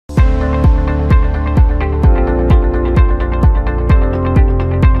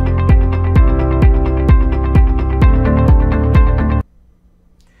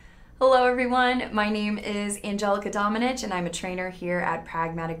my name is Angelica Domenech and I'm a trainer here at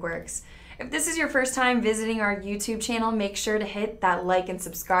Pragmatic Works. If this is your first time visiting our YouTube channel, make sure to hit that like and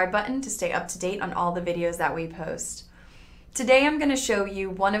subscribe button to stay up to date on all the videos that we post. Today I'm going to show you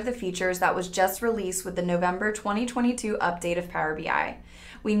one of the features that was just released with the November 2022 update of Power BI.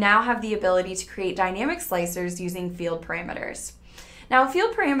 We now have the ability to create dynamic slicers using field parameters. Now,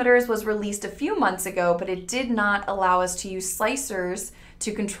 field parameters was released a few months ago, but it did not allow us to use slicers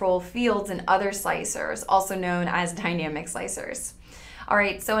to control fields in other slicers, also known as dynamic slicers. All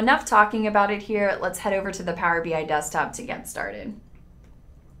right, so enough talking about it here. Let's head over to the Power BI desktop to get started.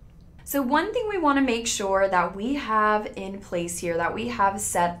 So one thing we want to make sure that we have in place here, that we have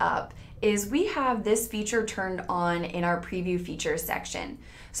set up, is we have this feature turned on in our preview features section.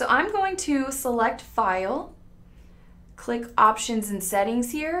 So I'm going to select File, click Options and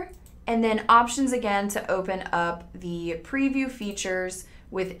Settings here, and then Options again to open up the preview features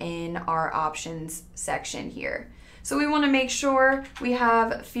within our Options section here. So we want to make sure we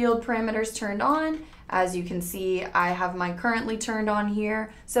have field parameters turned on. As you can see, I have mine currently turned on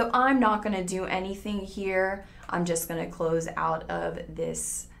here, so I'm not going to do anything here. I'm just going to close out of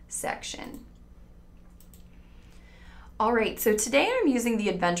this section. All right, so today I'm using the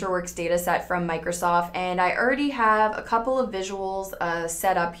AdventureWorks dataset from Microsoft, and I already have a couple of visuals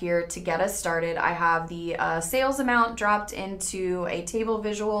set up here to get us started. I have the sales amount dropped into a table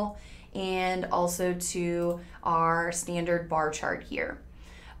visual and also to our standard bar chart here.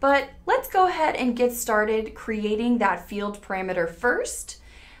 But let's go ahead and get started creating that field parameter first.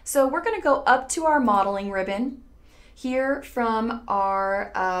 So we're going to go up to our modeling ribbon here from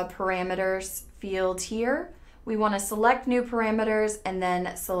our parameters field here. We want to select new parameters and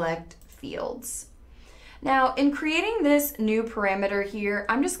then select fields. Now, in creating this new parameter here,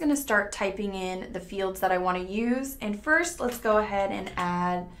 I'm just going to start typing in the fields that I want to use. And first, let's go ahead and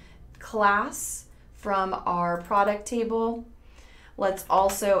add class from our product table. Let's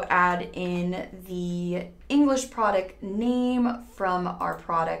also add in the English product name from our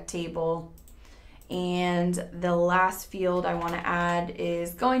product table. And the last field I want to add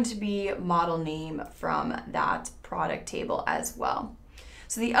is going to be model name from that product table as well.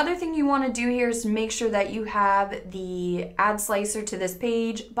 So the other thing you want to do here is make sure that you have the add slicer to this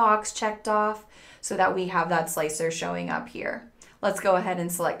page box checked off so that we have that slicer showing up here. Let's go ahead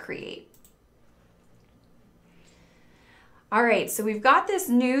and select create. All right, so we've got this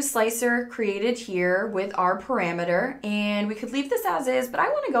new slicer created here with our parameter, and we could leave this as is, but I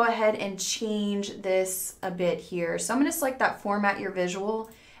want to go ahead and change this a bit here. So I'm going to select that format your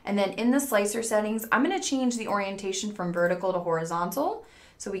visual, and then in the slicer settings, I'm going to change the orientation from vertical to horizontal.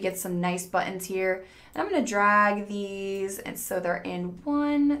 So we get some nice buttons here. And I'm going to drag these and so they're in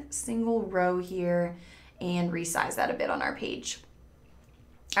one single row here and resize that a bit on our page.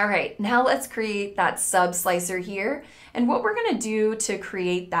 All right, now let's create that sub slicer here. And what we're gonna do to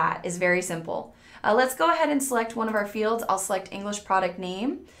create that is very simple. Let's go ahead and select one of our fields. I'll select English product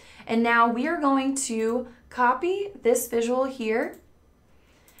name. And now we are going to copy this visual here.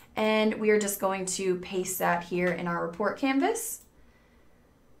 And we are just going to paste that here in our report canvas.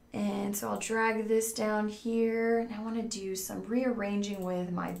 And so I'll drag this down here. And I wanna do some rearranging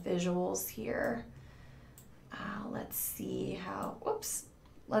with my visuals here. Let's see how, whoops.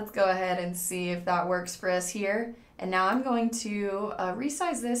 Let's go ahead and see if that works for us here. And now I'm going to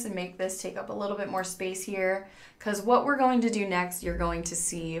resize this and make this take up a little bit more space here, because what we're going to do next, you're going to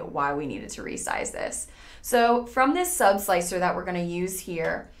see why we needed to resize this. So from this sub slicer that we're going to use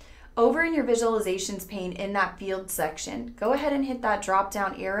here, over in your visualizations pane in that field section, go ahead and hit that drop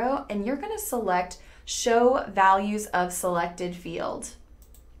down arrow and you're going to select show values of selected field.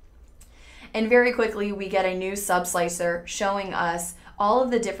 And very quickly we get a new sub slicer showing us all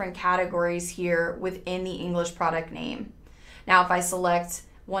of the different categories here within the English product name. Now, if I select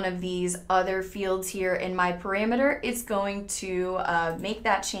one of these other fields here in my parameter, it's going to make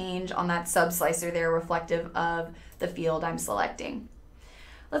that change on that sub slicer there reflective of the field I'm selecting.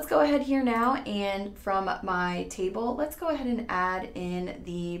 Let's go ahead here now, and from my table, let's go ahead and add in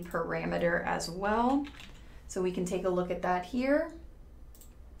the parameter as well. So we can take a look at that here.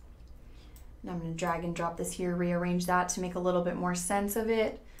 And I'm going to drag and drop this here, rearrange that to make a little bit more sense of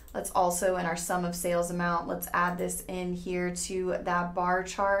it. Let's also, in our sum of sales amount, let's add this in here to that bar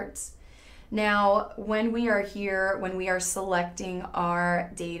chart. Now, when we are here, when we are selecting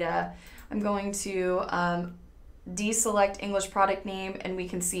our data, I'm going to deselect English product name, and we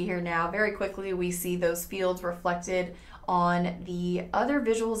can see here now very quickly we see those fields reflected on the other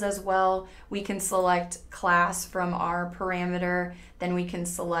visuals as well. We can select class from our parameter, then we can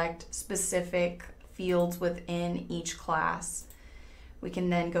select specific fields within each class. We can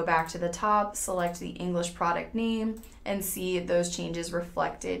then go back to the top, select the English product name, and see those changes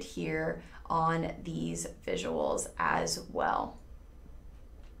reflected here on these visuals as well.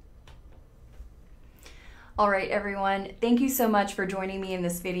 All right, everyone, thank you so much for joining me in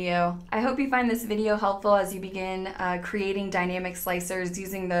this video. I hope you find this video helpful as you begin creating dynamic slicers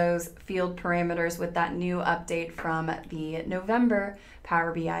using those field parameters with that new update from the November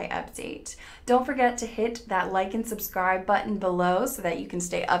Power BI update. Don't forget to hit that like and subscribe button below so that you can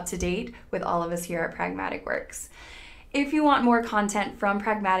stay up to date with all of us here at Pragmatic Works. If you want more content from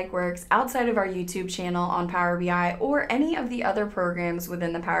Pragmatic Works outside of our YouTube channel on Power BI or any of the other programs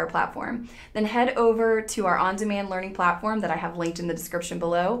within the Power Platform, then head over to our on-demand learning platform that I have linked in the description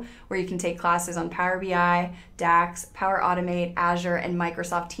below, where you can take classes on Power BI, DAX, Power Automate, Azure, and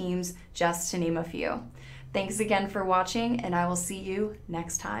Microsoft Teams, just to name a few. Thanks again for watching, and I will see you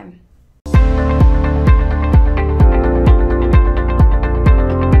next time.